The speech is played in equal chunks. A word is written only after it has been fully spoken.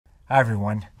Hi,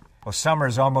 everyone. Well, summer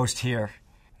is almost here,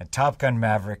 and Top Gun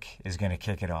Maverick is going to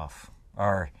kick it off.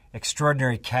 Our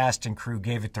extraordinary cast and crew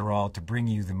gave it their all to bring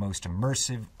you the most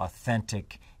immersive,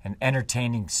 authentic, and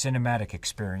entertaining cinematic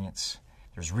experience.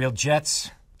 There's real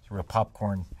jets, real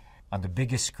popcorn, on the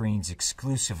biggest screens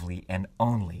exclusively and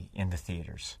only in the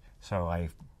theaters. So I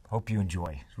hope you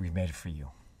enjoy. We've made it for you.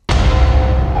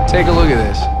 Take a look at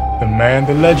this. The man,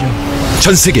 the legend.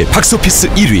 전 세계 박스오피스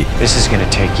 1위. This is gonna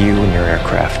take you and your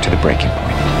aircraft to the breaking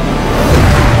point.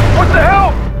 What the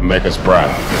hell? Make us proud.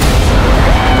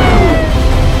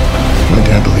 My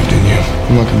dad believed in you.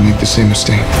 I'm not gonna make the same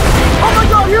mistake. Oh my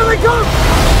God, here they come!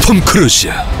 톰 크루즈.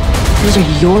 Those are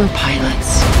your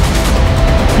pilots.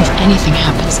 If anything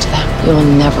happens to them, you'll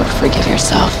never forgive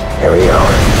yourself. Here we go.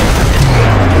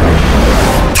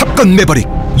 탑건 매버릭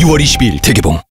 6월 22일 대개봉.